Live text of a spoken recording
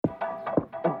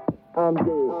I'm dead.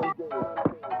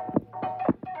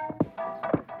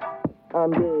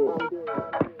 I'm dead.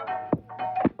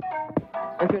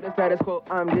 Into the status quo,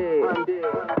 I'm dead. I'm dead.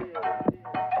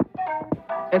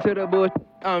 Into the bush,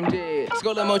 I'm dead.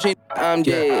 Skull emoji, I'm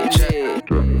dead.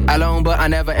 Alone, but I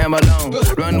never am alone.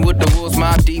 Run with the wolves,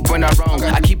 mob deep when I roam.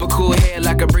 I keep a cool head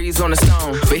like a breeze on a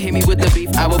stone. But hit me with the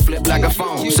beef, I will flip like a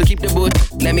phone. So keep the bush,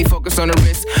 let me focus on the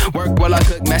wrist. Work while I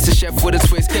cook, master chef with a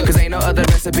twist. Cause ain't no other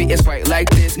recipe, it's quite like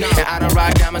this. And I don't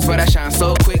rock diamonds, but I shine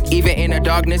so quick. Even in the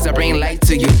darkness, I bring light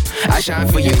to you. I shine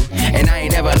for you, and I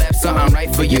ain't never left, so I'm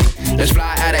right for you. Let's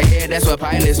fly out of here, that's what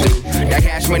pilots do. That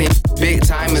cash money, big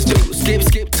timers do.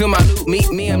 Skip to my loot, meet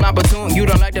me and my platoon. You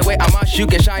don't like the way I march, you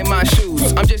can shine my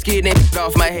shoes. I'm just getting it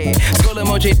off my head. Skull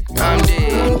emoji, I'm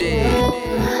dead, I'm dead.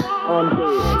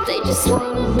 They just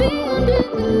wanna be under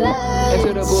the lights.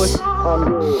 Into the bush, I'm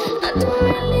dead. I don't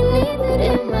really need it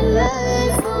in my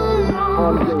life.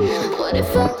 I'm dead. What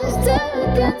if I just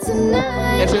die again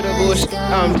tonight? Into the bush,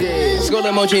 I'm dead. Skull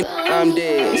emoji, I'm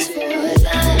dead.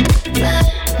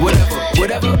 Whatever,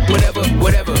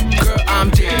 girl, I'm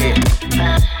dead.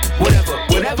 Whatever,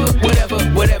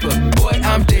 boy,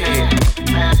 I'm dead.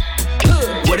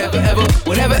 Whatever, ever,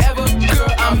 girl,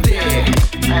 I'm dead.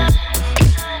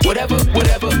 Whatever.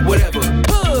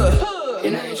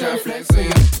 And I ain't tryna flex on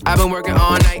you. I've been working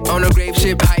all night on a grave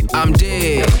ship hype, I'm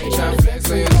dead. I ain't tryna flex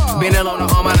on you. Been alone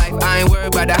all my life, I ain't worried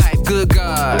about the hype, good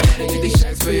God.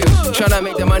 Tryna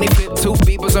make the money flip, two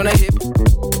beepers on the hip.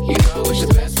 You know it's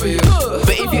just best for you. But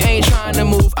if you ain't trying to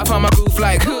move, I find my groove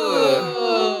like, Who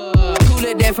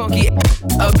let that funky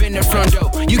up in the front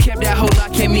door? You kept that whole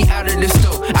lot, kept me out of the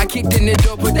store. I kicked in the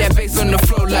door, put that bass on the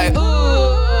floor like,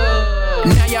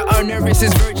 Now y'all are nervous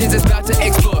as virgins, it's about to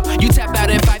explore. You tap out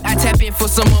and fight, I tap in for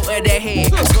some more of that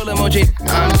head. Skull emoji,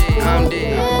 I'm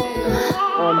dead.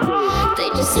 They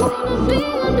just wanna be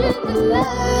under the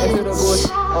lights. Into the bush,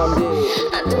 I'm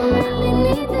dead. I don't really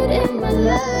need it in my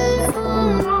life.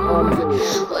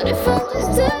 What if I just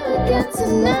die again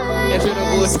tonight? Into the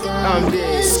bush, I'm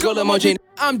dead. Skull emoji,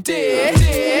 I'm dead.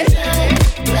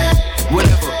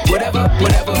 Whatever, girl,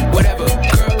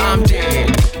 I'm dead.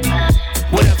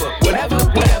 Whatever,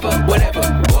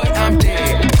 boy, I'm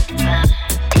dead.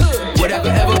 Whatever,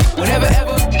 ever,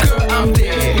 girl, I'm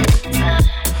dead.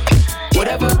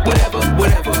 Whatever. Whatever,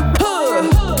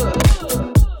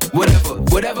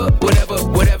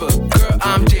 girl,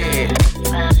 I'm dead.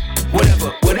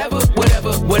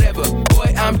 Whatever,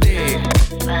 boy, I'm dead.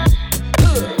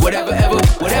 Whatever, ever,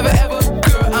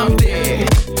 girl, I'm dead.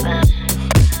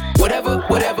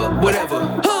 Whatever.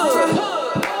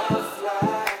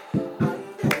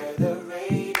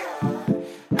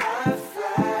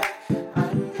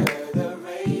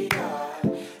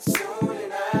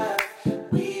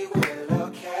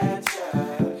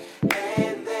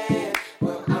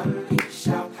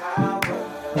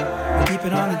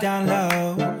 Down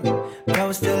low, but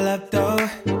we're still up though.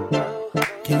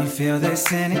 Can you feel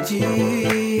this energy?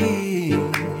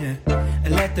 And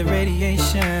let the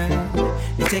radiation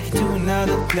take you to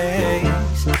another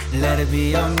place. Let it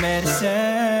be your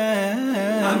medicine.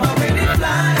 I'm already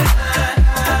flying.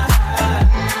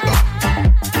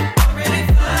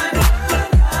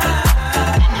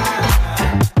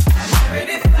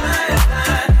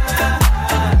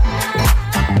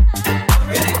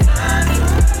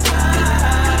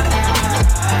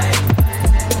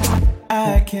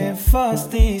 Can't force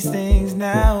these things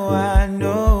now. I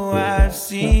know, I've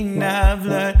seen, I've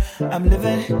learned, I'm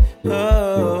living.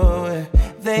 Oh,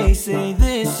 they say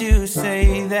this, you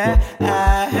say that.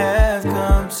 I have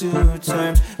come to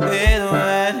terms with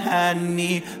what I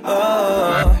need.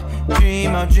 Oh,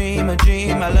 dream, I love it.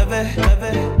 Dream, I love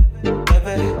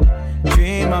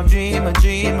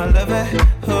it.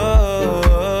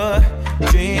 Oh,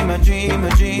 dream, I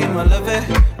love it.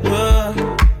 Oh,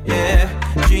 yeah.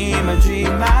 Dream, I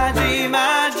dream.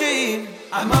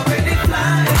 I'm already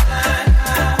flying.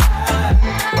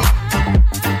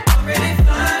 Already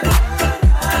flying.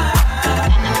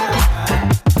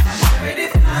 Already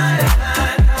flying.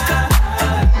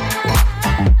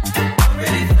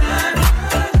 Already flying. I'm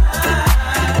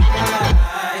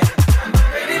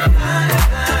already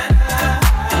flying.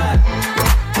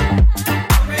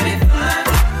 Already flying.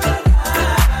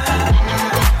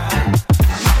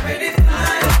 Already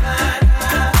flying.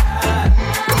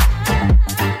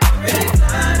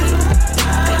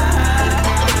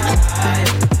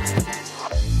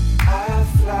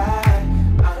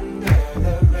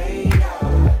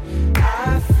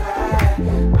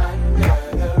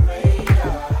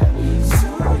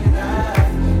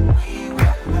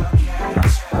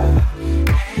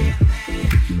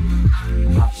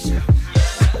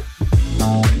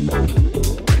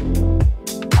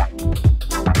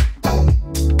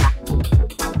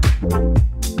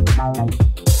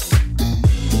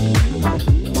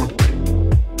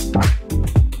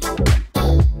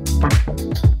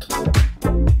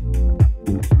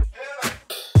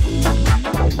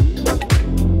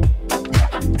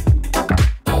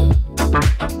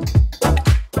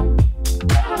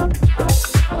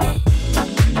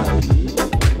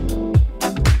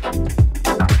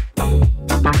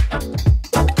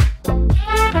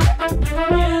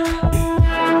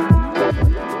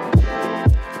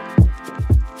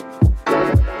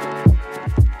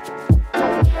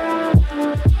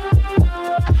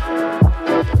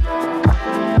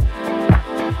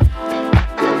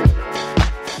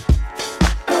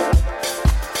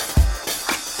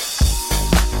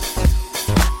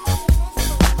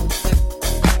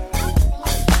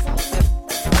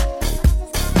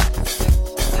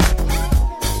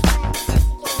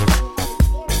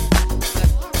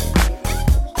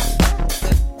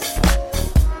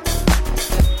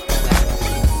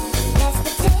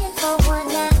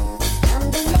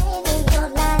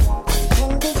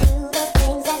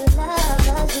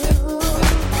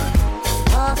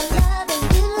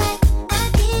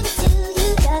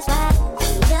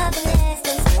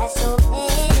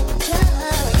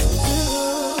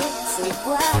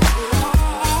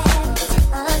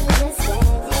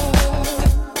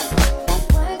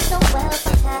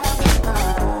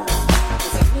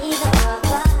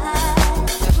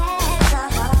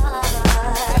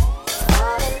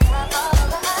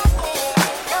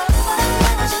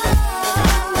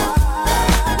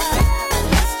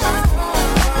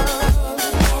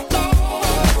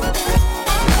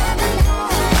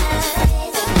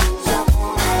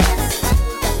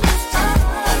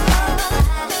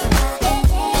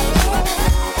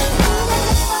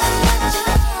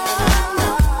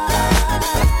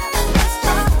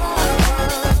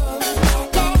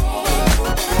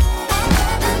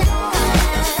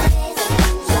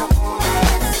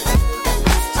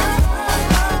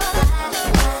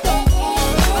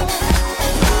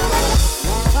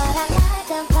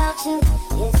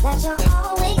 that you're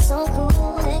always so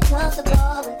cool and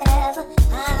comfortable whenever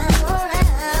I'm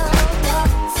around. You're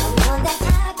someone that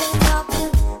I can talk to,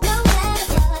 no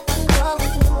matter what I'm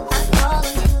going through. I'm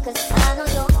calling you 'cause I know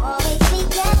you'll always be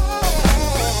there.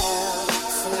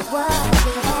 So what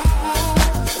you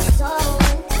have is so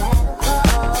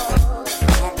incredible,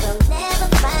 and you'll never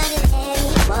find it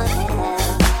anyone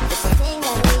else. This thing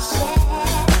that we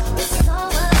share is so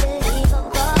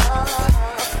unbelievable,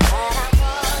 and I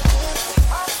want you.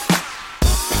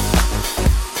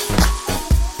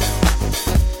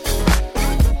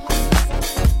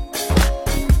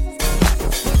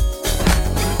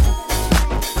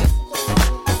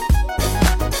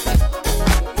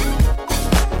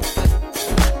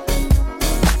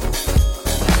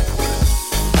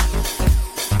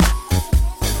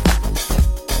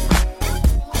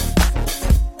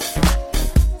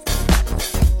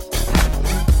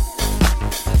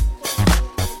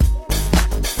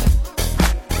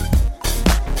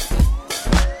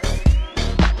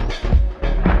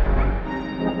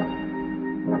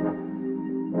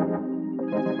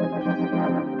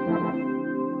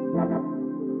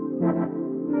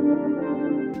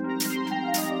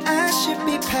 I should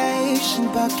be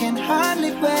patient but can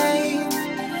hardly wait.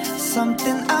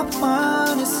 Something I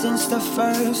wanted since the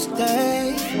first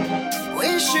day.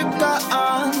 We should go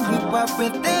on with what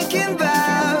we're thinking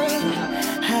about.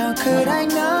 How could I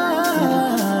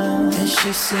know? And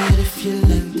she said, if you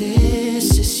like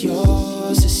this, it's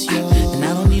yours, it's yours. And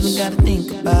I don't even gotta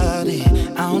think about it,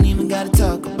 I don't even gotta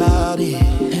talk about it.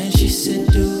 And she said,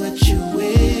 do what you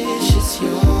wish, it's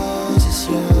yours, it's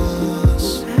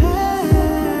yours.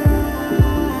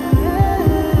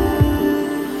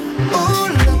 Ooh,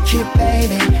 look here,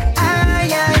 baby, I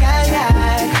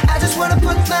just wanna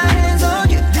put my hands on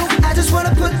you. I just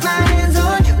wanna put my hands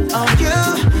on you, on you.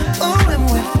 Ooh, and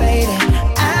we're fading.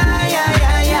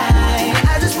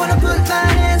 I just wanna put my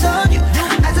hands on you.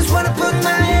 I just wanna put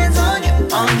my hands on you,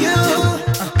 on you.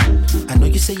 I know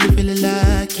you say you really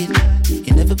like it.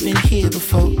 You never been here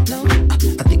before. No,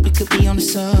 I think we could be onto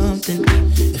something.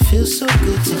 It feels so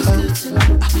good to hold.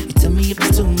 You tell me if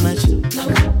it's too much.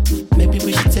 Maybe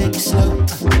we should take it slow.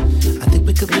 I think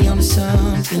we could be onto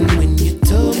something when you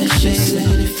told me. She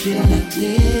said, if you like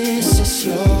this, it's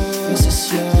yours,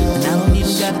 it's yours. And I don't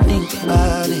even gotta think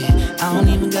about it, I don't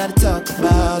even gotta talk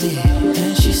about it.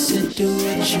 And she said, do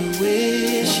what you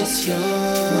wish, it's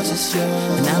yours, it's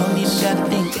yours. And I don't even gotta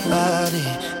think about it,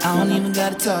 I don't even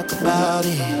gotta talk about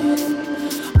it.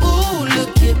 Ooh,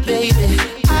 look here, baby,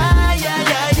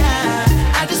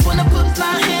 I just wanna put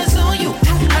my hands on you.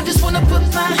 I just wanna put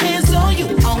my hands on you,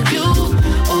 on you.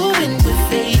 Ooh, and we're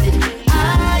faded. I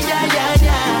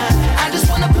just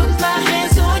wanna put my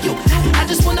hands on you. I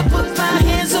just wanna put my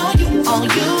hands on you, on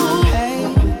you. Hey,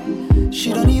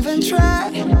 she don't even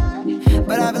try,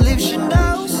 but I believe she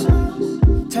knows.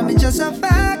 Tell me just how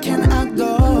far can I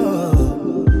go?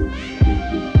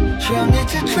 She don't need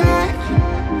to try,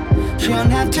 she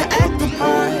don't have to act the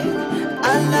part.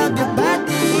 I love your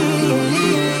body.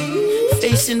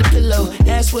 Face in the pillow,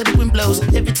 ass where the wind blows.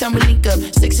 Every time we link up,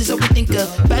 sex is all we think of.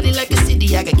 Body like a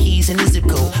city, I got keys in the zip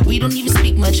code. We don't even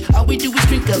speak much, all we do is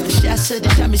drink up. The shasa, the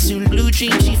shamisu, blue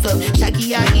dream, chief up.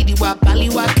 Shaki, Idi, wa, bali,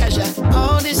 wa, kaja.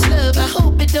 All this love, I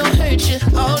hope it don't hurt you.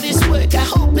 All this work, I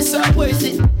hope it's all worth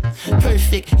it.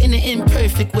 Perfect, in an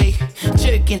imperfect way.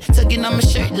 Jerking, tugging on my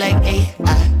shirt like, hey,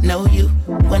 I know you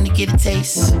wanna get a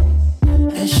taste.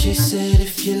 And she said,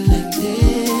 if you like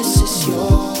this, it's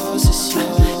yours, it's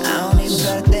yours. I don't even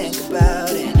gotta think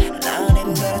about it, and I don't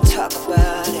even gotta talk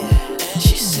about it. And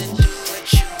she said, do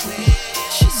what you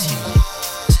wish, it's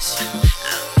yours, it's yours. I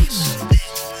don't even gotta think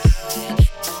about it.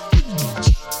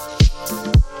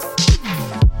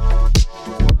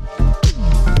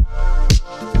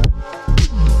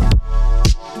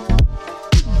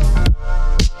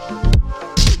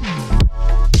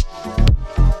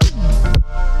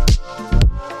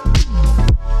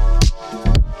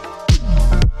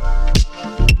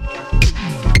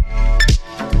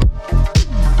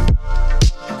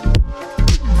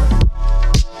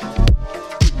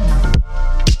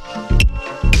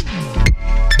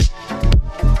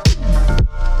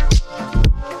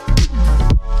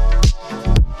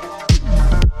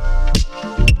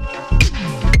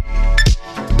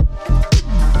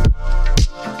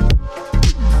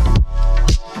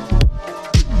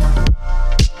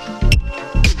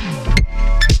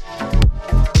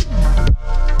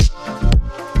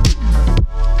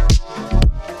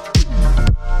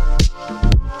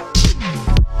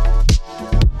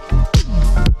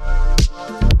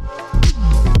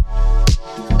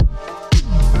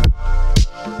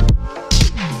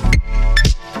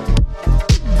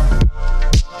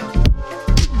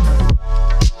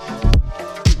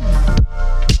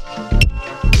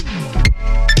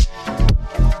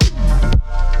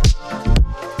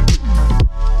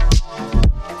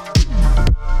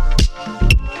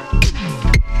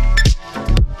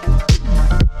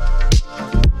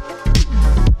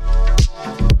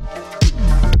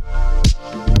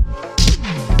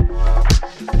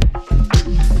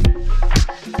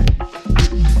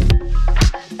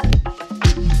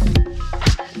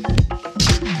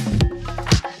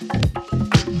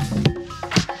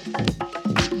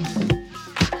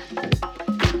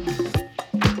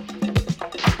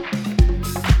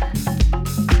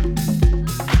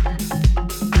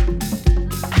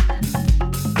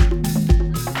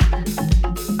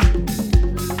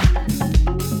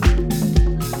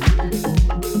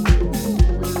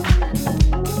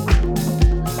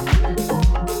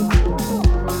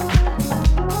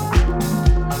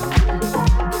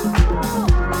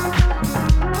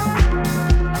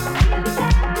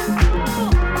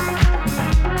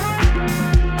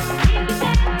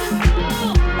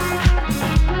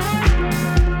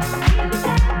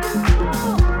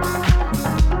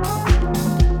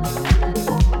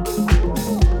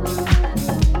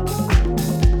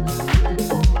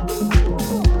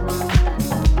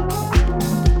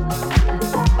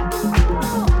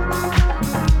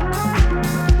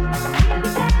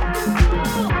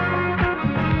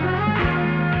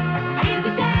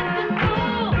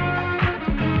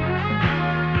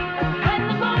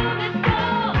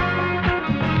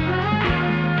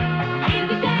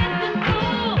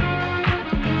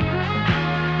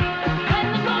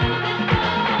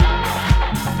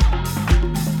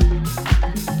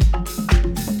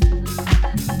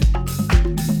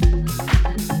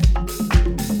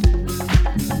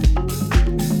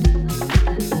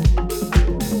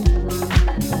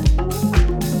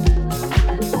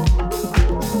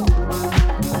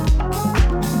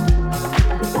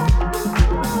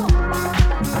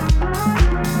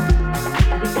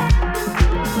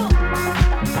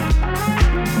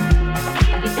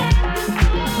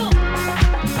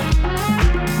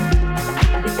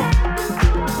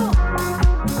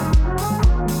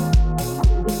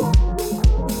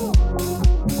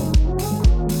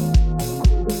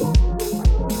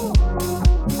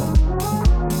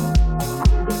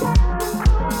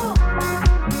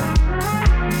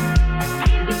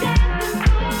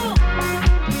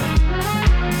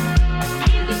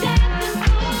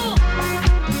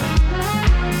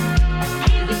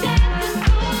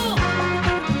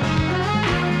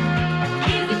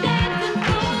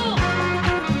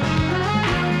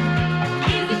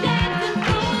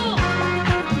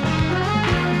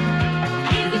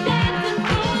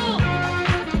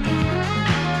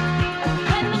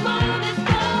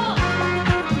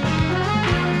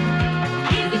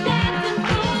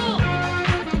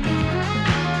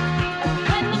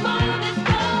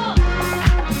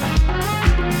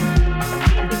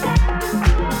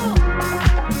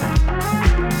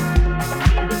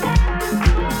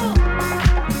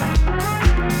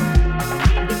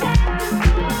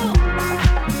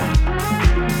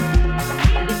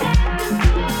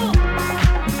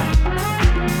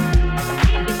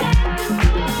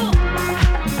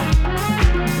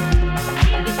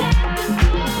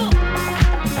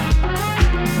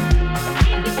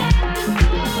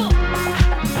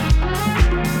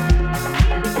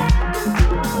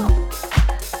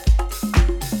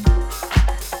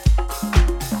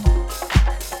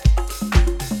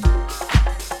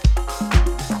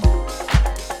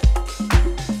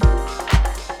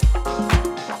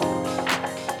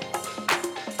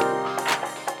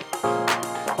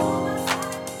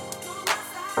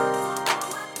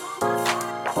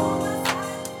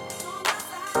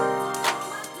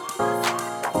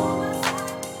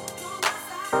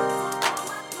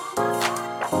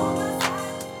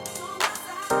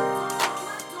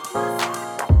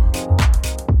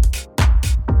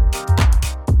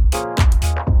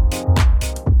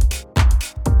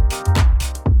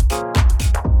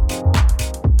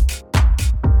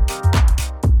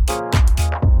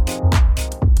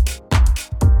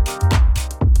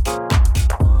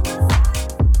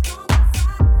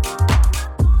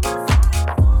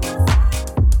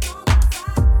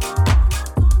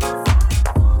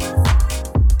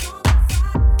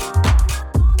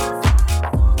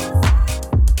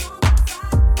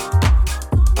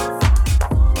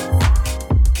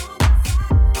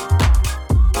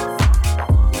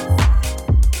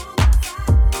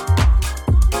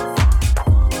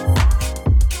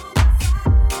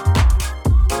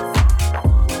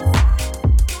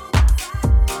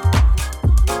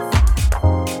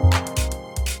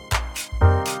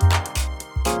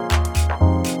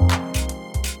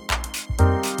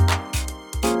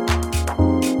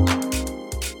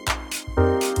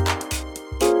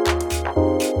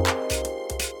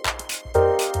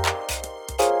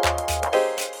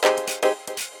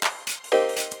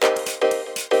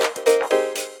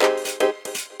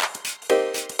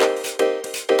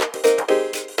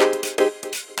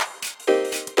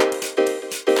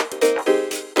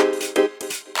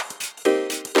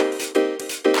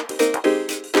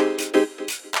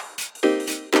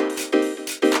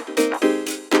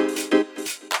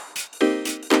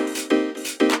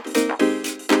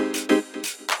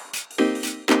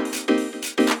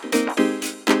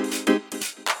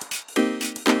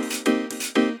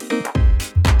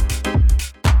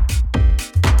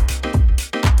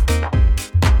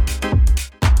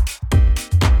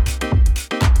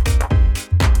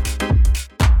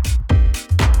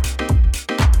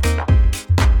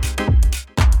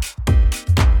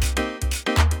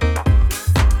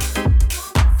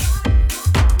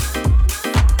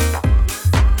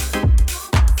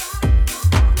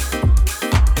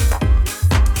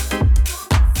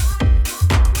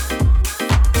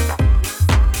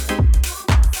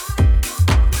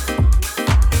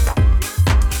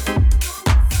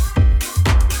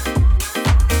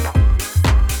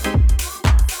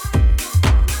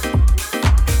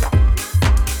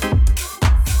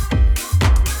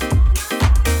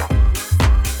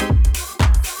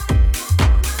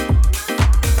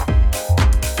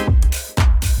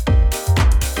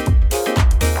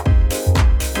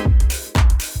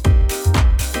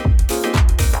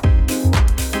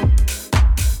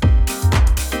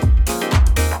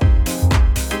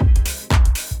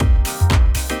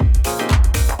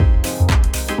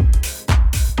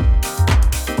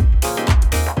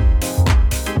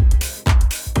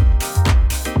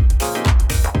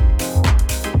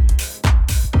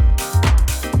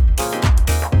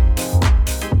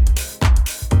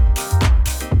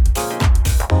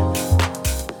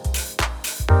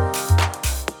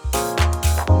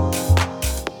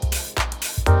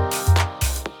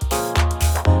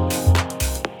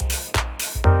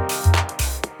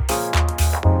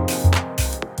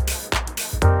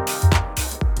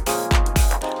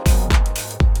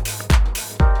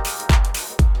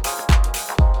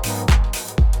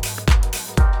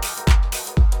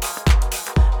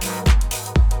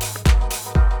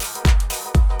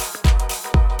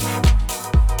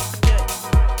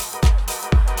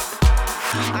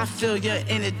 feel your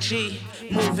energy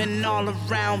moving all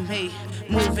around me,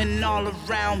 moving all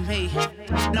around me,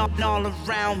 all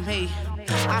around me.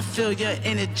 I feel your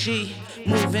energy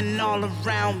moving all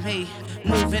around me,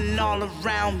 moving all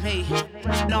around me,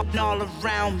 all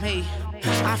around me.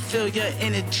 I feel your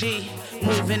energy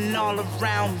moving all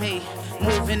around me,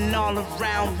 moving all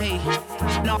around me,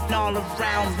 all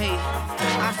around me.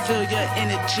 I feel your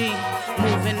energy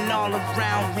moving all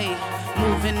around me,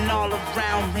 moving all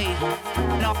around me,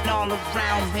 all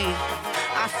around me.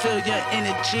 I feel your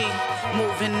energy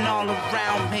moving all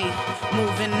around me,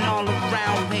 moving all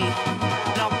around me,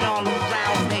 all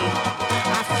around me.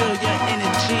 I feel your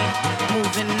energy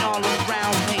moving all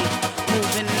around me,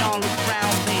 moving all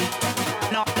around me,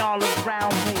 all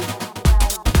around me.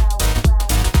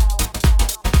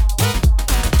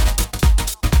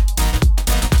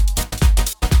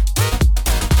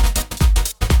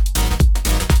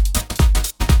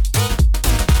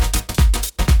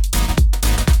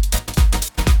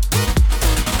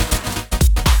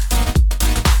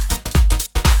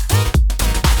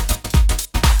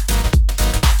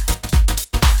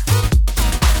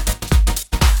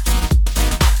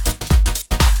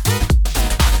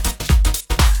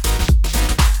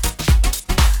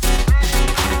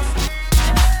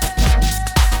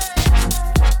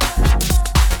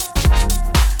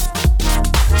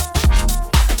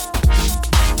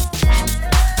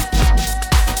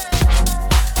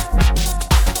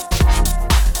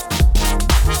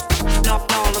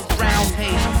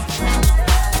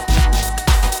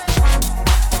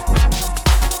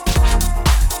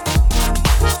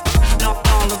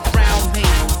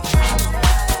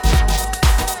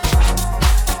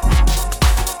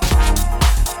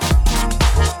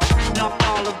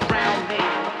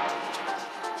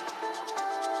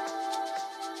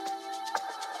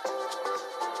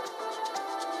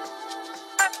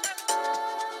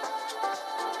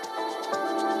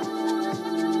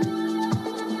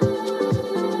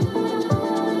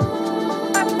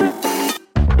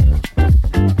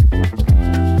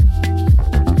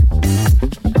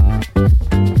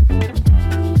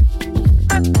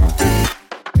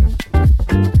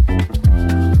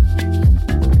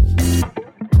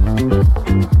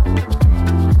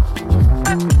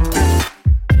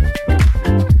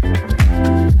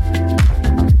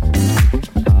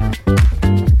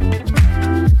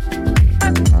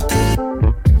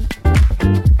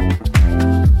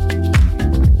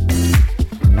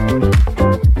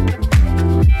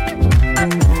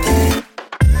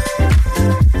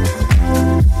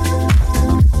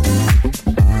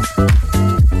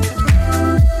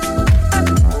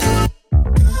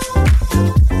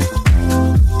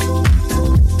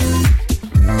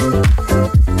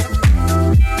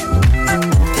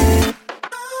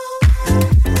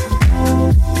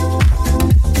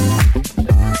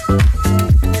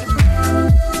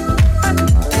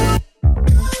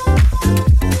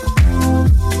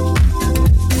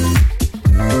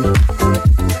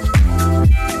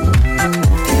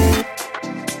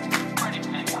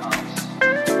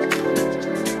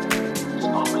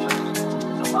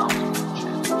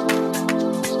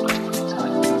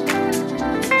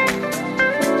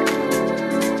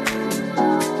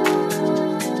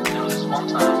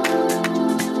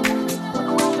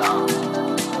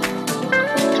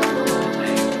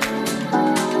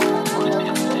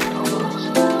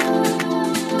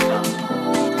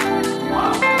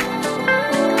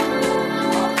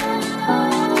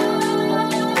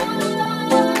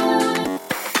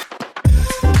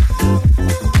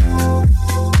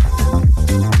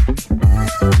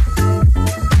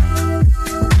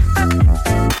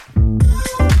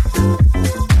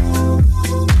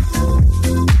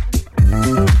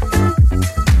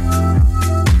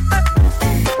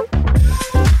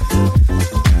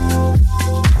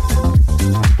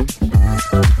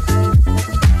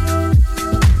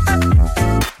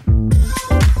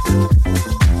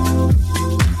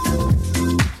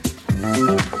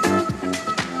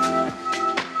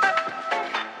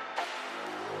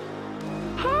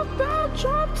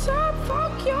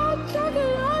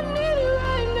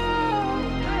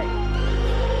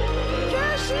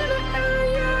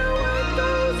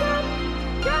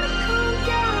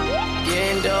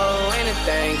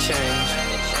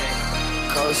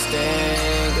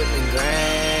 Coasting, gripping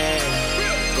grand.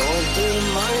 Going through the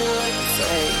money like a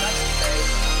fake.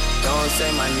 Don't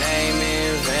say my name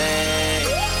in vain.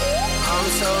 I'm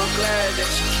so glad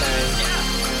that you came.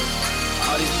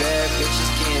 All these bad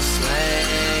bitches getting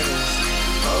slain.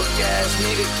 Broke ass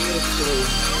nigga get a clue.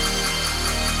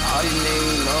 All these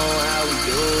niggas know how we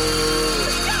do.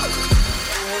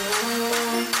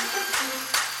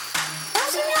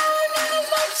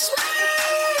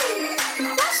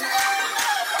 What's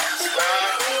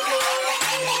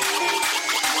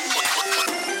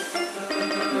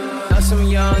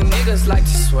niggas like to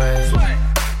sway.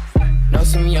 Know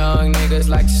some young niggas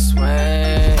like to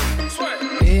swing.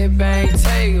 Big bang,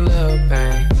 take little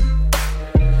bang.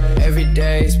 Every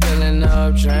day spilling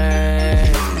up drain.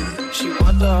 She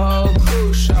want the whole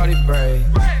crew, shorty brave.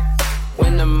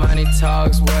 When the money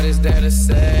talks, what is there to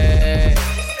say?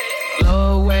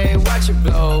 Blow away, watch it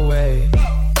blow away.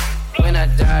 When I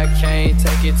die, can't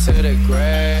take it to the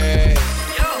grave.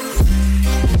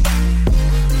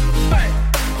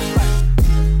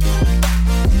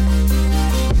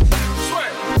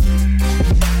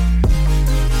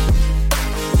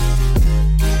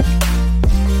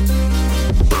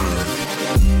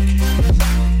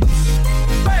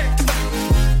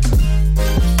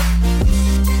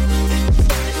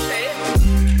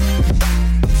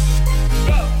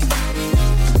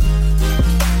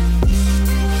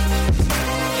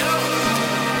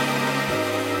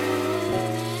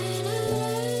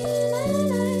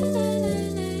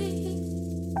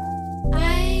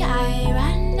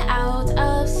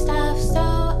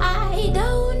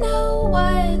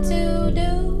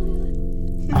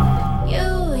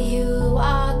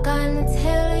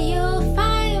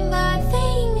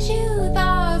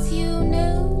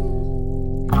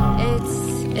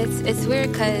 It's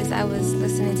weird because I was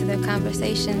listening to their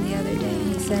conversation the other day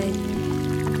and he said,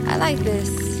 I like this.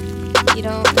 You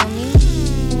don't know me?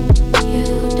 You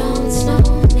don't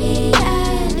know me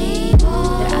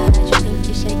anymore. Their eyes, you think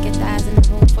you shake your thighs in a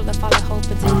room full of all the hope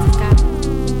and the sky.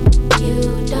 You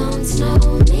don't know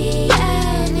me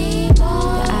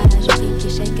anymore. Their eyes, you think you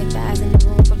shake your thighs in a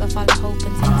room full of all the hope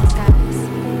and the skies.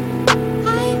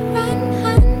 I run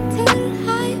until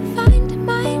I find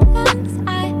my lungs. I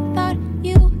thought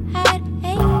you had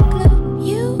a clue.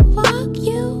 You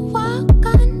walk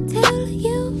until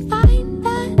you find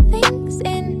the things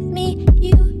in me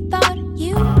you thought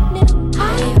you knew. I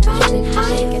run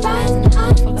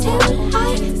until I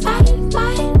find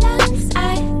my lungs. I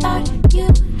thought you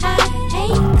had a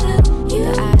clue. You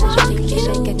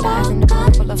walk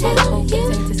until you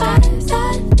find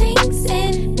the things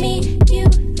in me you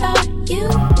thought you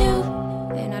knew.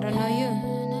 And I don't know you.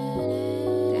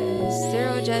 There's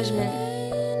zero judgment.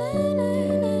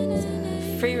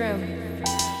 There's free room.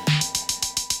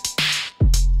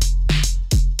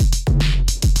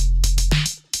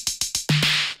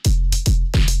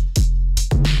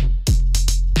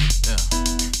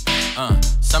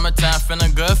 Summertime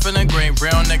feeling good, feeling great.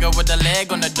 Real nigga with the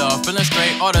leg on the door, feeling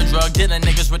straight. All the drug dealing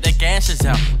niggas with their gashes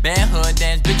out. Bad hood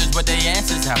dance bitches with their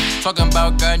asses out. Talking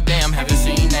about goddamn, have you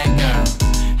seen that girl?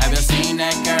 Have you seen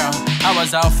that girl? I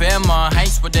was out Fairmont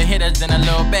Heights with the hitters and a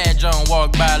little bad Joan.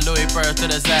 Walked by Louis First to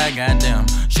the side, goddamn.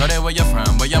 Shorty, where you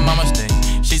from? Where your mama stay?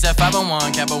 She said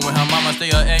 501, Kappa with her mama stay.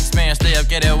 Her ex-man stay up,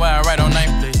 get it wild right on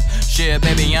ninth place. Shit,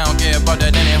 baby, I don't care about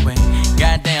that anyway.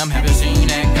 Goddamn, have you seen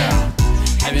that girl?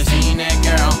 Have you seen that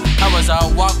girl? I was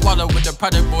out walk water with the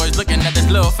project boys, looking at this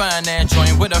little fine ass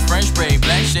joint with a French braid,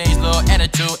 black shades, little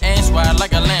attitude, and swag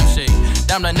like a lampshade.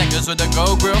 Diamond necklace with a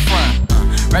gold grill front.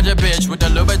 Ratchet bitch with the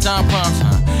Louboutin pumps.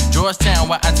 Georgetown,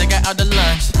 where I take her out to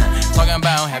lunch. Talking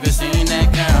about, have you seen that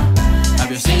girl?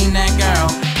 Have you seen that girl?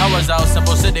 I was out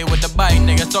Simple City with the bike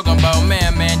niggas talking about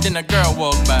man, then a girl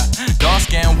walked by.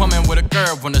 Dark-skinned woman with a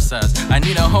curve on the sides. I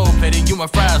need a whole plate of you my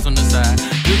fries on the side.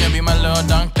 You can be my little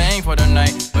dunk thing for the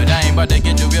night, but I ain't about to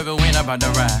get you if we ain't about to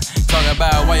ride. Talk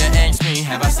about why you ask me,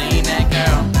 have I seen that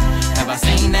girl? Have I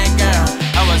seen that girl?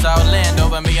 I was out land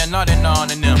over me and nothing on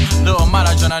and them. Little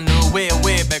mother John I knew way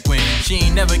back when. She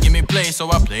ain't never give me play,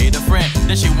 so I played a friend.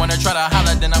 Then she wanna try to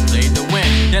holler, then I played the win.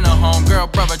 Then a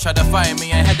homegirl brother tried to fight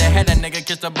me and had that nigga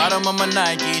kiss the bottom of my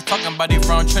Nikes. Talking about he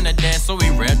from Trinidad, so we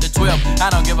read the 12. I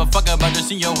don't give a fuck about you,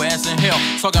 see your ass in hell.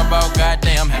 Talking about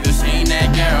goddamn, have you seen that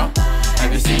girl?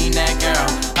 Have you seen that girl?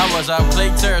 I was out Clay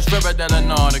Terrace, Riverdale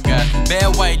and all the guys.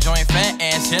 Bad white joint, fat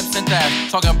ass, hips and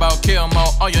thighs. Talking about kill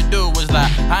mode, all you do is lie.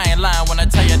 I ain't lying when I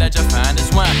tell you that you're fine as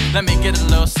wine. Let me get a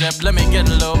little sip, let me get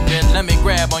a little bit. Let me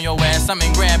grab on your ass, I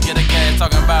mean grab you the gas.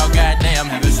 Talking about goddamn,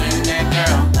 have you seen that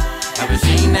girl? Have you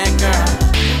seen that girl?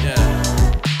 Yeah.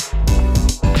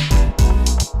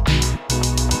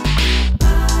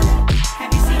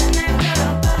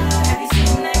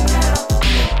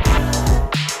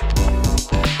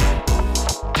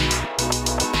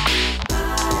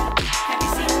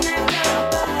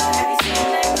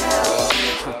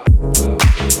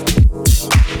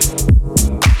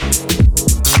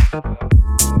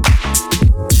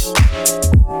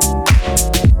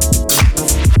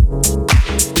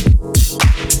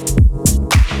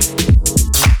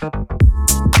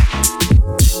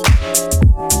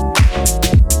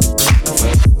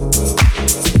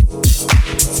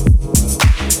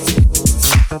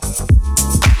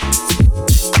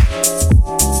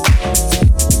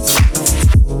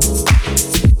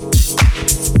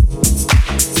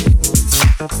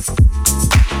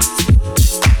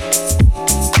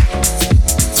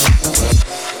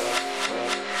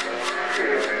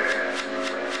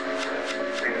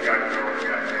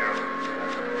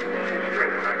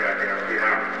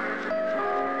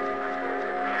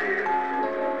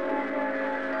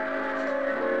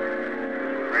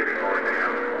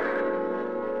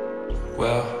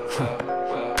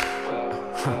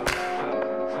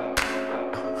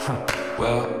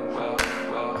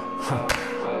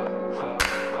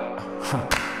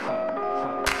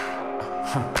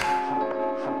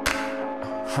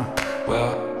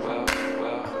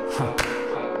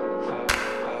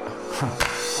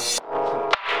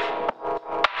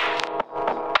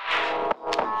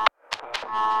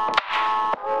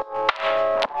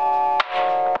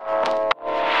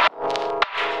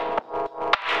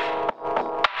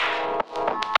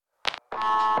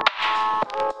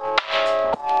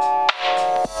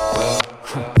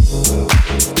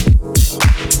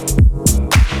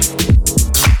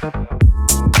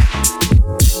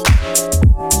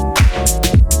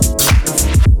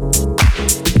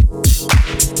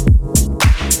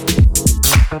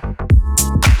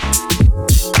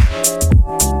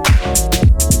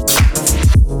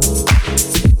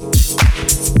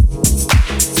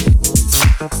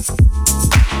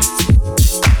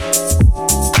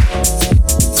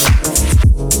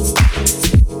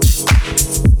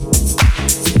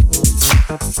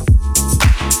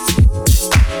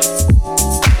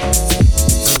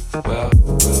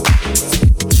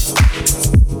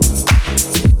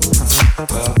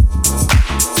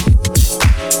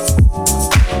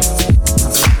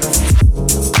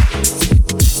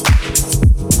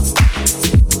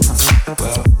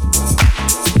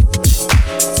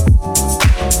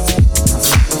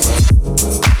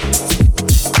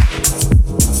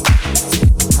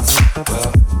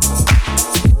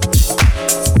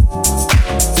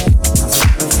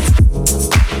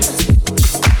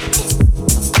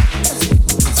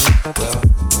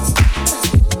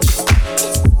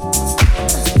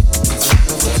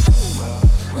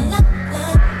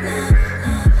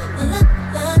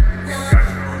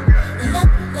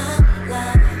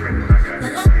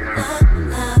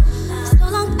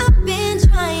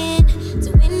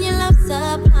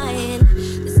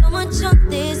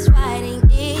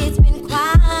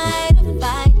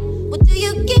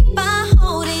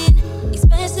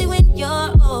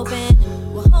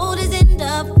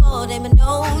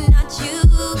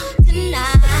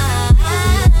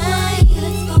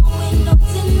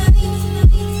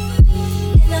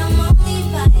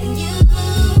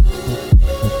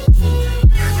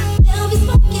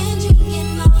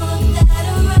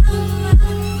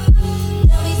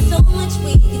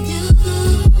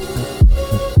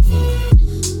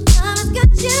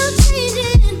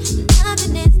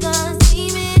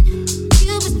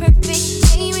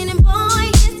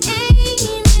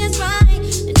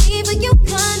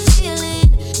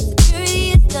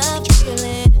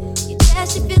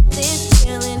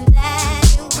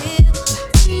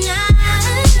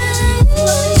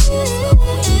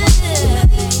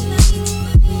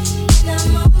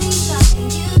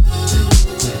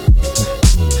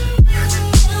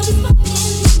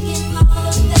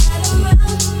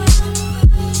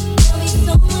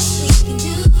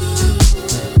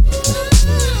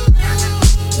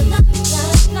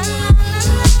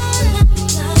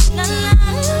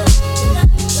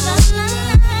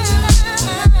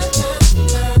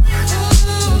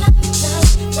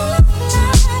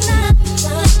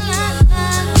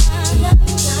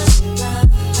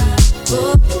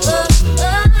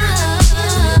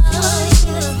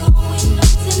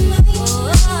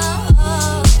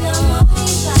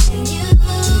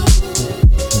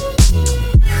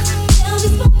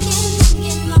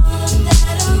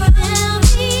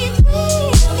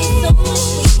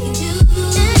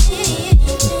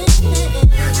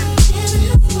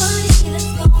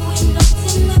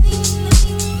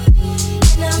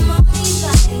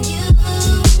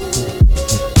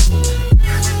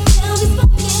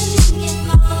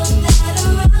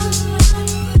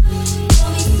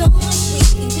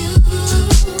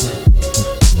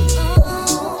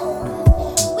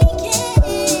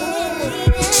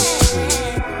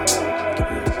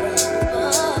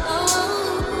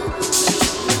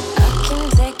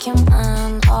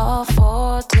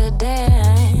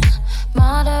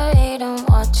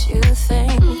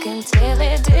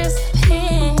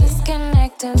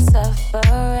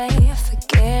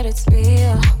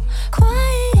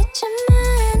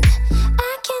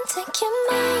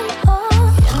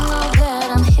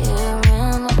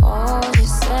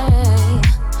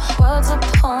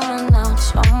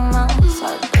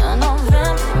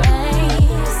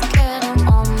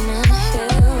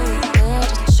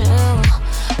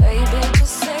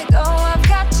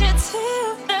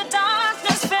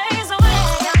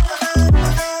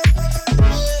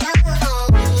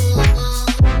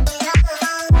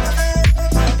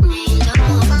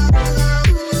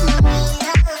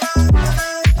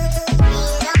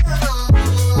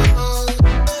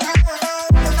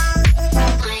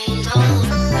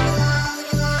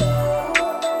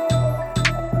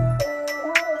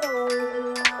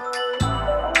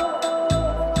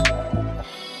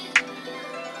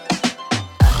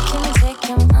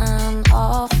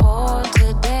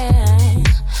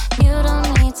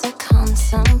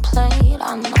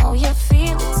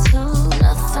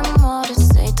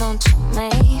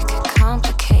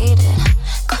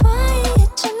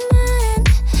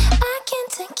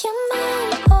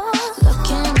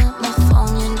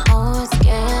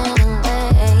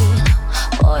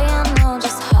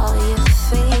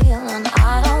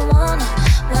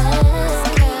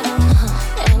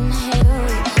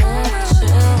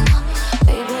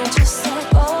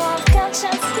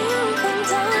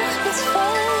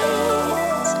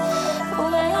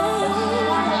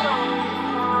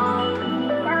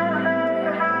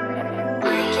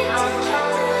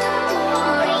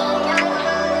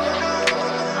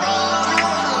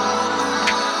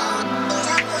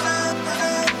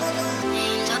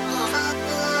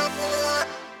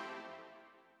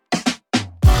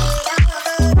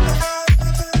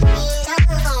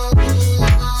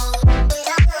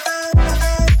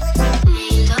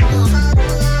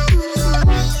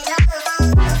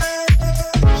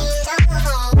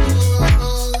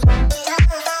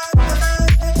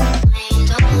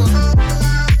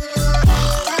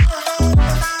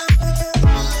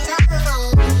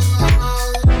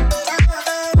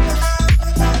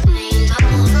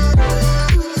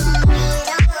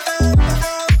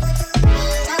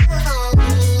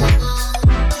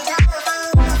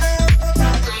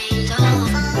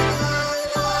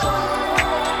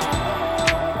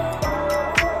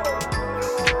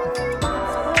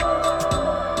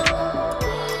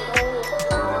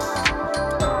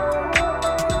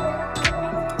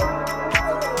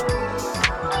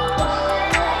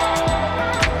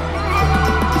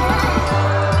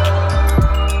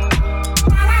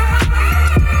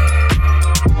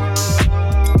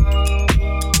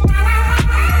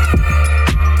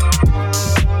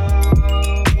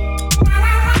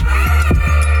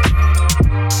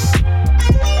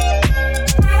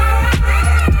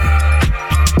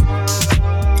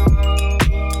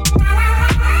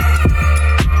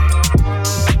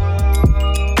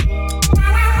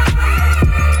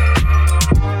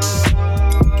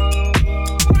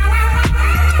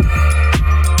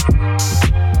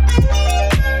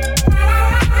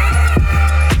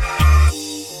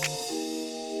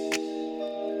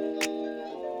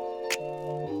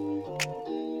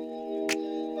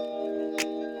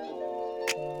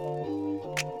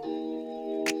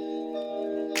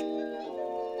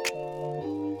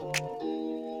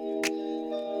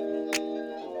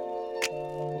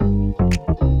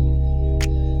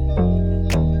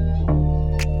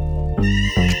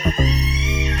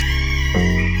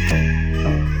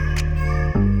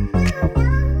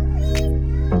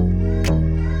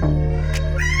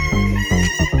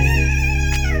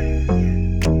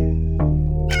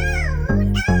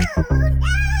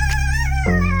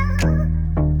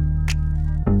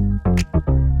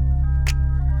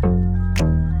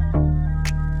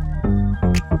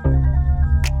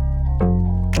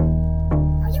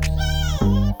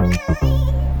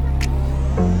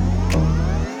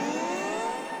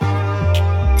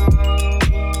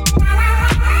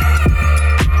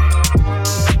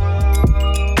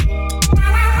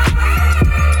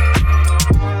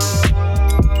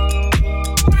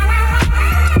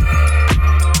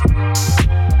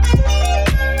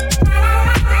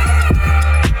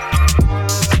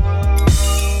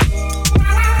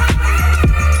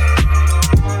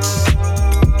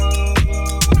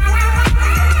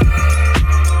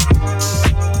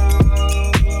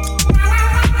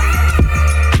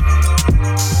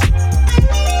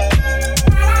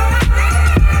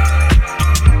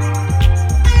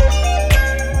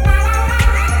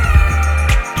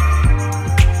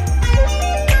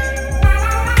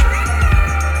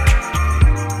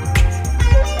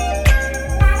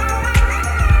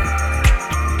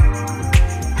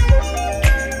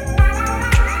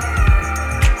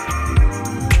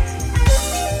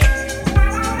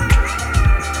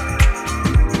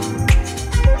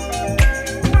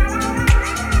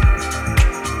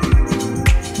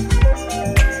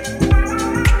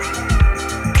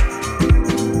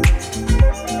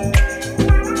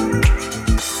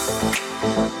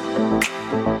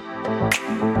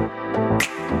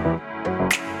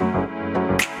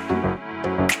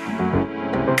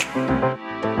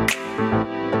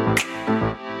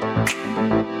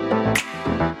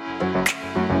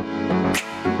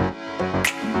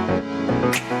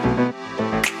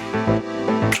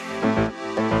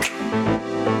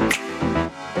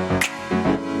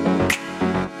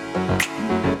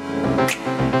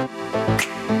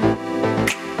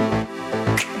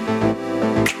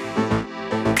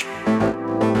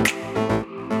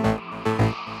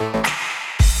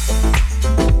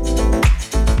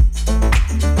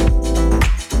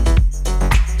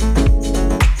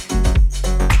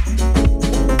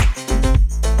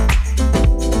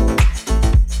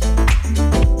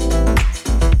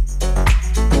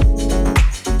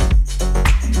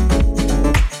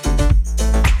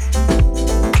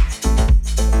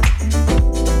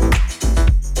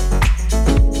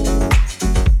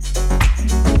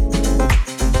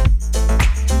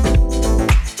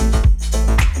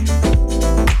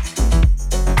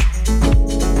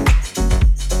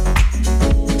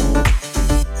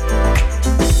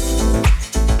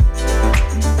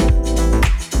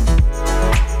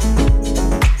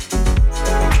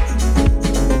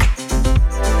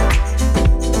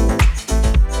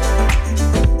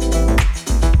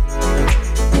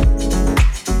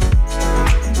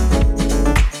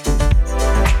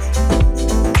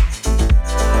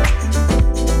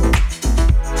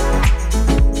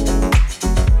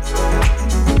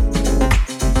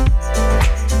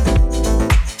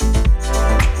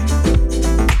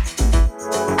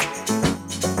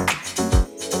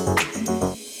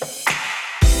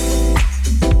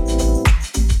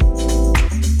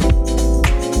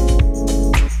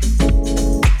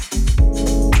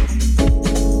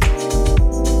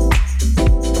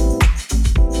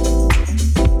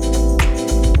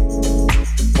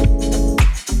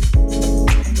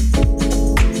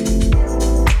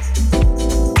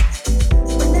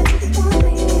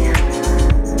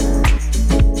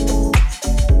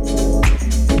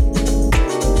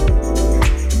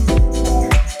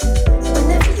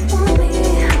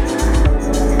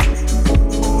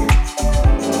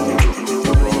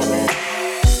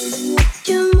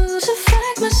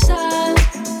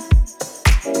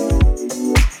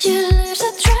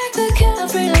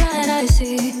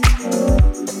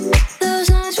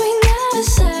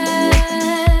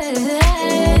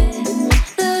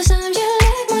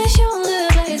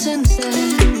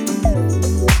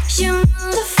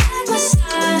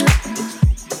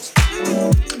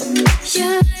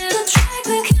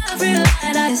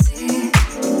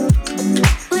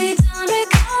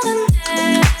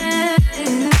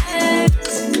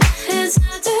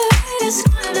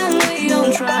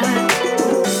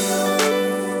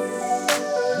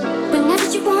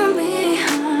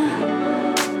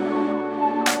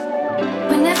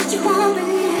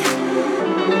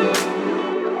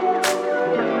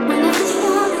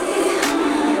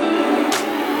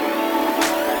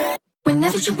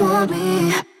 Whenever you want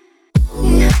me.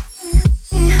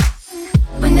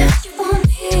 Whenever you want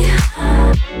me.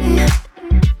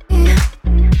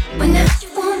 Whenever you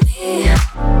want me.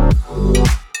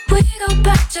 We go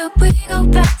back to, we go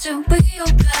back to, we go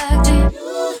back to.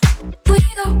 We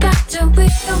go back to, we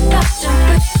go back to,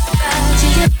 we go back to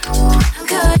you. I'm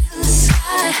caught in the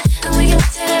sky, and we get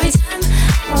it every time.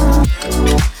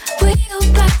 We go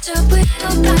back to, we go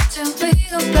back to, we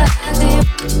go back to you.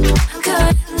 I'm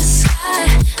caught in the sky,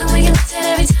 and we get it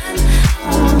every time.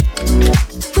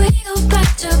 We go back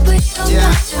to, we go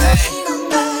back to, we go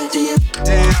back to you.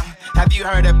 Damn, have you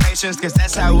heard of patience? Cause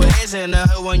that's how it is in the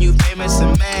hood when you famous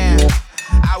and man.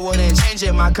 I wouldn't change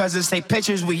it, my cousins take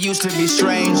pictures, we used to be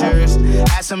strangers.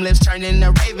 Had some lips turned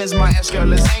into ravens, my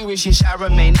ex-girl is angry, she shall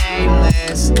remain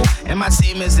nameless. And my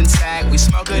team is intact, we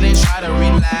smoke it and try to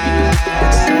relax.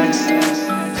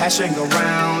 Passing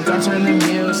around, don't turn the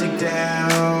music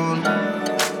down.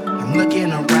 I'm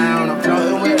looking around, I'm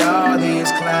floating with all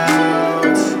these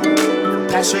clouds.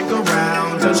 Passing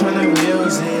around, don't turn the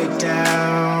music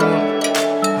down.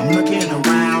 I'm looking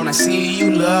around, I see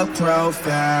you look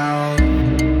profound.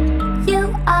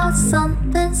 You are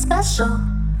something special.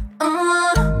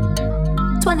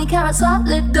 20 karat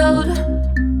solid gold.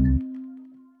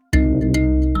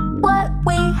 What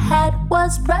we had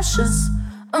was precious.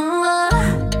 But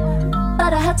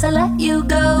I had to let you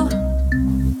go.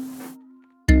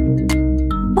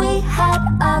 We had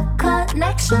a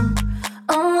connection.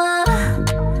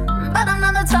 But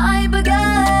another time ago.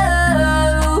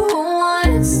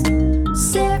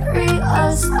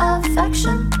 Serious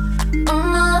affection.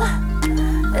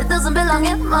 It doesn't belong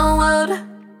in my world.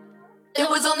 It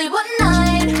was only one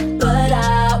night, but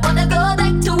I wanna go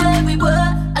back to where we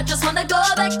were. I just wanna go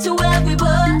back to where we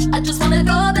were. I just wanna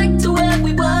go back to where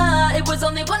we were. It was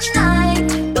only one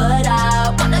night, but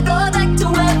I wanna go back to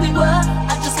where we were.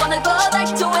 I just wanna go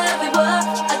back to where we were.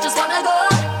 I just wanna go.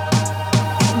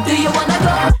 Do you wanna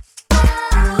go?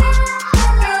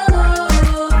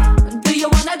 Do you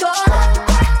wanna go?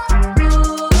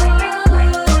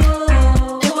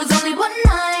 It was only one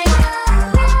night.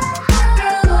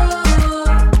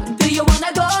 Do you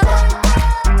wanna go?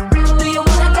 Do you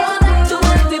wanna go back to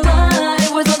where we were?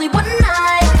 It was only one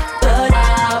night, but I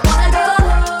wanna go.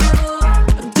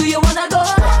 Do you wanna go?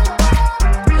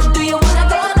 Do you wanna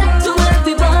go back to where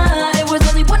we were? It was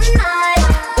only one night,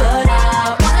 but I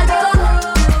wanna go.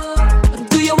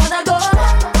 Do you wanna go?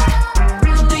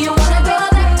 Do you wanna go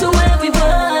back to where we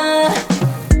were?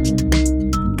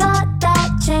 Got that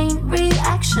chain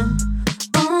reaction.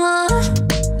 I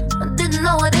didn't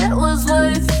know what it was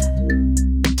worth.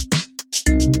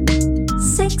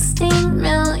 16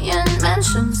 million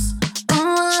mentions.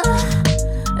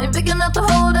 Ain't big enough to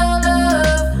hold our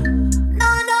love. No,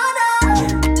 no, no.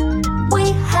 We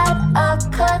had a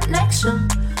connection.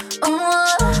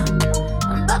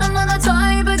 But another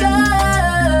time ago.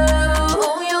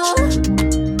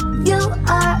 You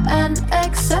are an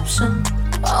exception.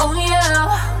 Oh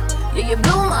yeah. Yeah, you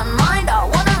blew my mind. I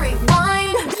wanna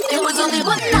rewind. It was only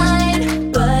one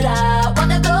night, but I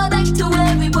wanna go back to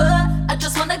where we were. I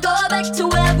just wanna go back to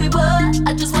where we were.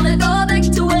 I just wanna go back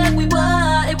to where we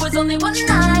were. It was only one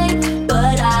night,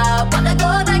 but I wanna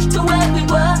go back to where we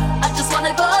were. I just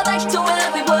wanna go back to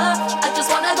where we were. I just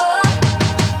wanna go.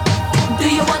 Do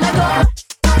you wanna go?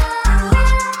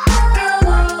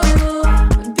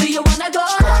 Do you wanna go?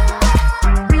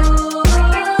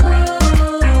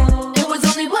 It was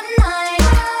only one night.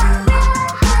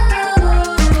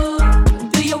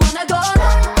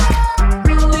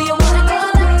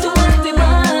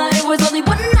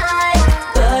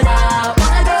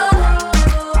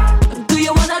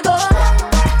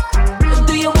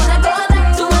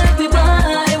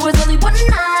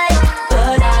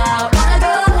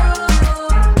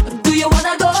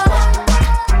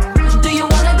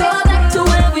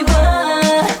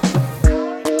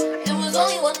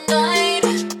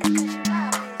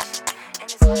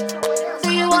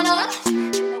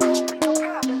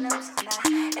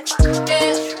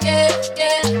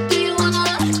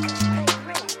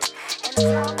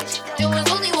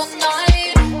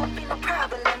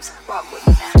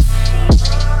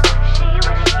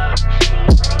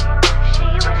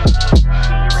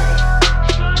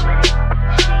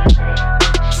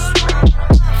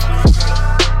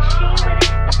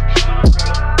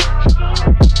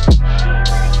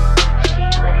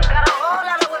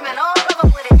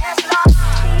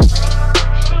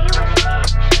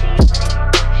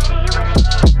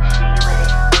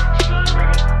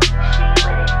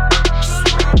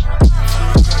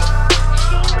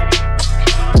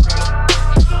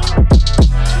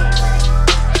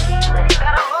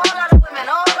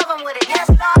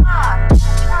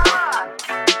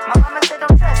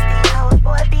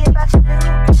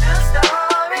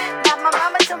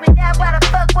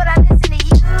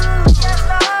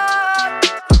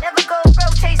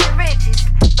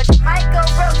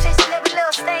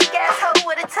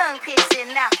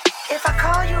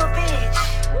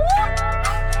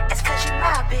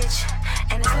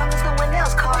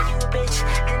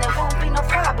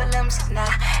 problems. Now,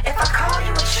 if I call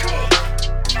you a trick,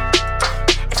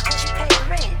 it's cause you pay the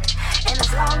rent. And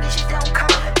as long as you don't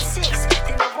call at 6,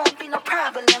 then there won't be no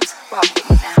problems. Walk with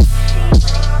me now.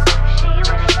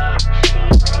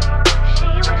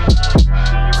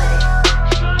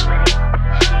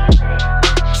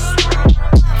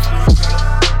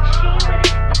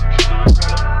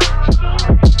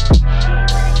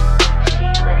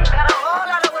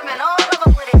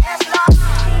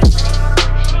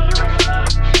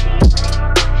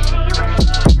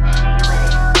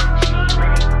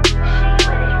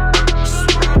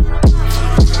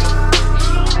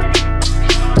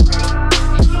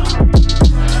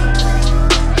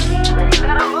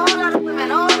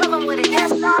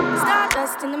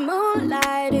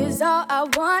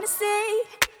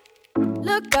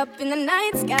 Look up in the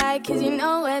night sky, cause you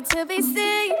know where to be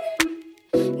seen.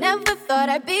 Never thought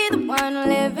I'd be the one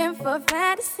living for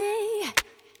fantasy.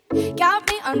 Got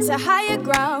me onto higher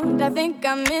ground, I think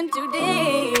I'm in too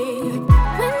deep.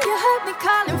 When you heard me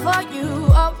calling for you,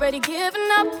 already giving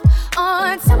up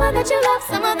on someone that you love,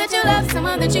 someone that you love,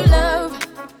 someone that you love.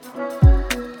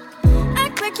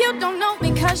 Act like you don't know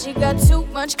me cause you got too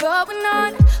much going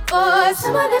on. For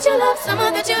someone that you love,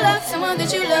 someone that you love, someone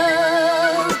that you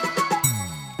love.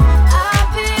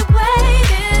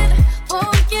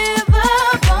 Won't give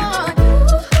up on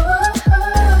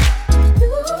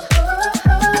you.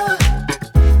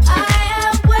 I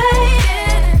am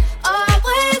waiting,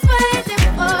 always waiting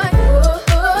for you.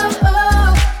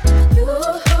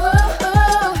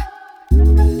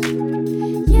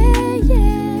 Yeah,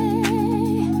 yeah.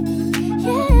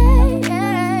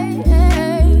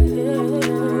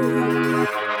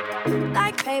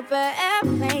 Like paper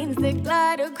airplanes that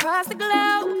glide across the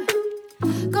globe.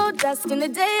 Gold dust in the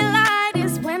daylight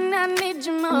is when I need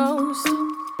you most.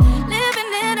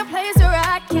 Living in a place where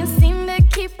I can't seem to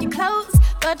keep you close,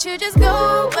 but you just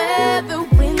go where the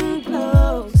wind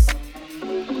blows.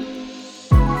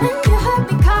 When you heard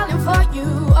me calling for you,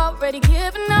 already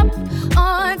giving up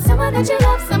on someone that you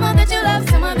love, someone that you love,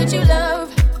 someone that you love.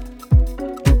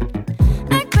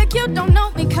 Act like you don't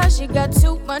know me cause you got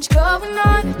too much going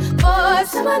on. For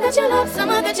someone that you love,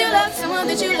 someone that you love, someone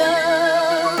that you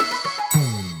love.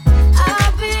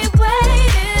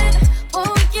 Waiting,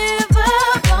 won't give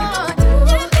up on you.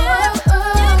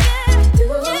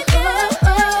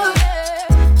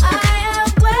 I am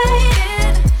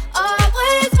waiting,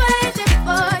 always waiting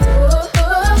for you.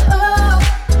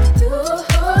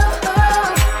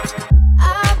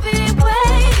 I'll be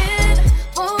waiting,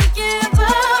 won't give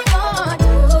up on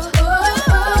you.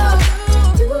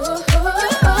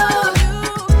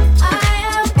 I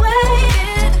am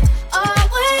waiting,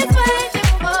 always waiting.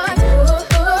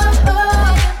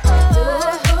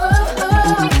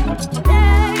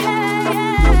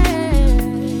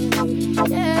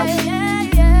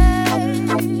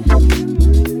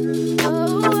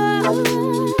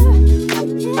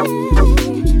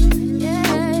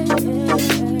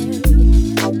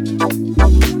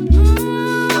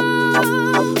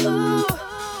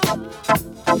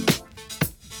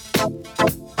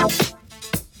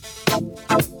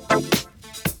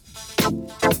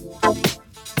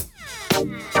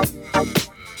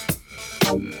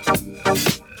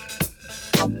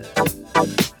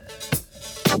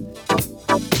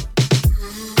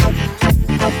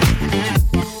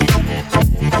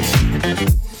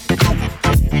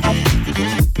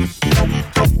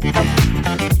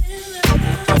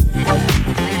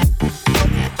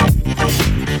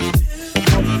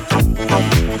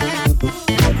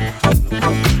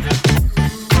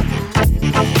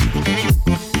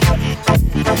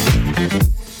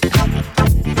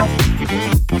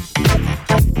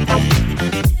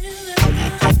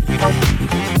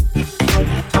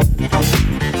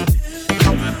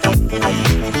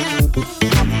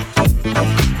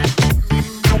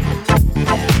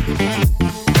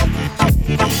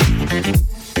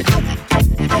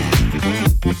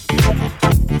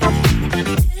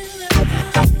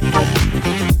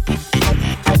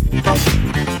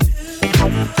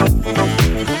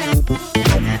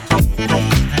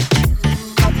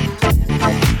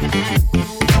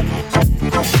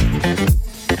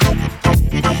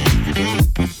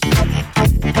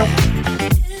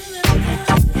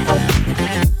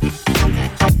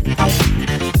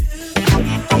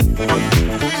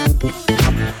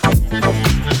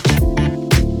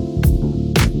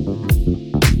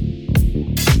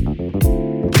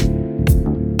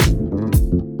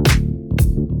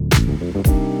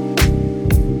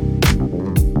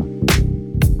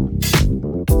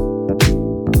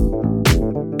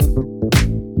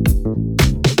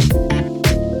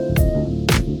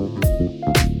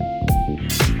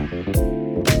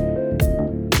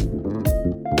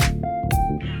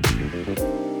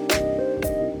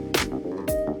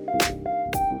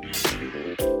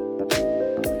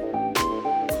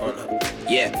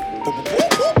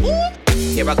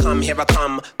 I come, here I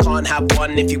come. Can't have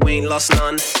one if you ain't lost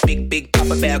none. Big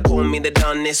papa better call me the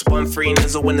done. This 1-3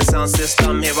 nizzle in the sound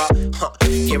system. Here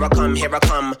I come, here I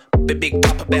come. Big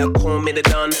papa better call me the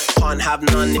done. Can't have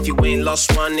none if you ain't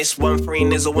lost one. This 1-3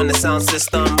 nizzle in the sound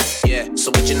system. Yeah,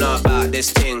 so what you know about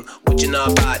this thing? What you know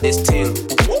about this thing?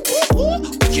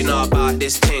 What you know about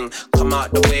this thing? Come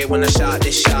out the way when I shout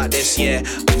this, yeah.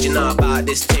 What you know about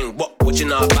this thing? What you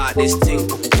know about this thing?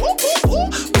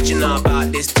 What you know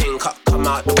about this thing? Come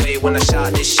out the way when I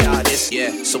shout this,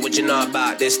 yeah. So what you know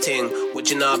about this thing? What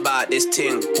you know about this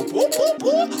thing?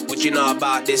 What you know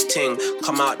about this thing?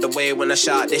 Come out the way when I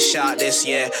shout this,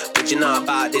 yeah. What you know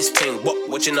about this thing?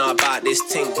 What you know about this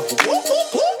thing?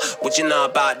 What you know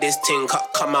about this thing?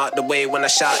 Come out the way when I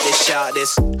shout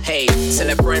this. Hey, tell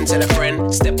a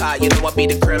friend, step out, you know I be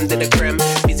the creme to the creme.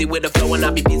 Busy with the flow and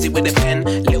I be busy with the pen.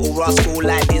 Little rascal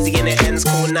like Dizzy in the ends.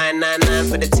 Call 999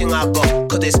 for the ting I got.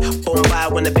 Cause it's boom by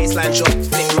when the baseline drop.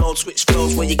 Flip mode, switch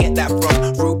flows, where you get that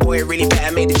from? Rude boy really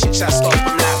better make the chit chat stop.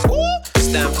 I'm like, woo!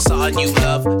 Stand for something you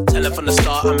love. Tell her from the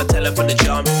start, I'ma tell her from the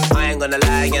jump. I ain't gonna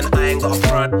lie and I ain't got a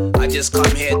front. I just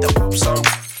come here to pop some.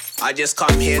 I just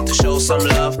come here to show some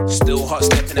love. Still hot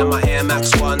stepping in my Air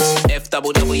Max 1s.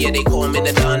 F-double-double, yeah, they call me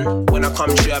the done. When I come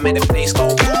through, I make the place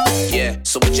go. Yeah,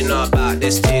 so what you know about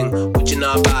this thing? What you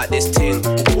know about this thing?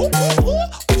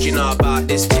 What you know about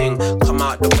this thing? Come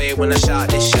out the way when I shout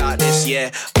this, yeah.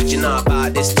 What you know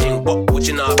about this thing? What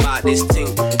you know about this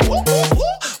thing?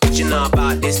 What you know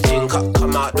about this thing?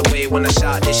 Come out the way when I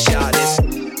shout this.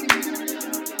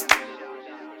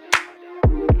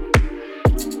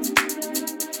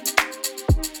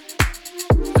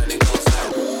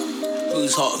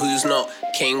 Who's hot, who's not?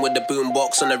 Came with the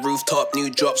boombox on the rooftop.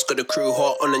 New drops, got the crew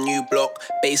hot on a new block.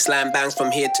 Baseline bangs from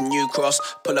here to New Cross.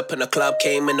 Pull up in the club,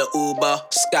 came in the Uber.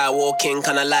 Skywalking,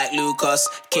 kinda like Lucas.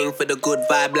 King for the good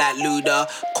vibe like Luda.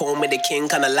 Call me the king,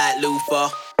 kinda like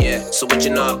Luther. Yeah, so what you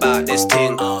know about this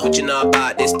thing? What you know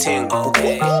about this thing?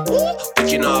 Okay. What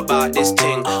you know about this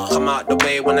thing? Come out the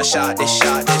way when I shout this,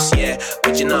 yeah.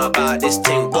 What you know about this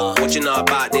thing? What you know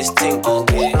about this thing?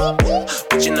 Okay.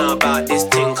 What you know about this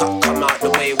thing? Come out the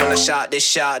way when I shout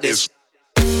this.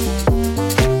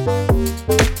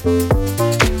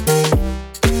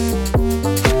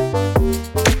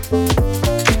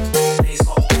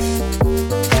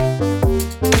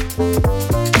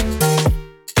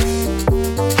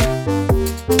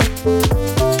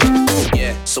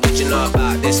 So what you know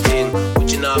about this thing?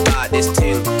 What you know about this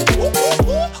thing?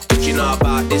 What you know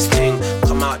about this thing?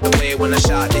 Come out the way when I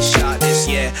shout this,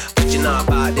 yeah. What you know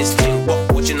about this thing?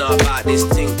 What you know about this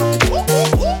thing?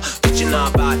 What you know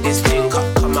about this thing?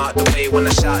 Come out the way when I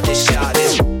shout this.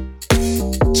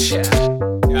 Yeah,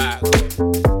 alright,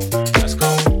 cool. Let's go.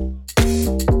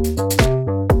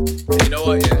 You know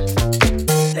what, yeah?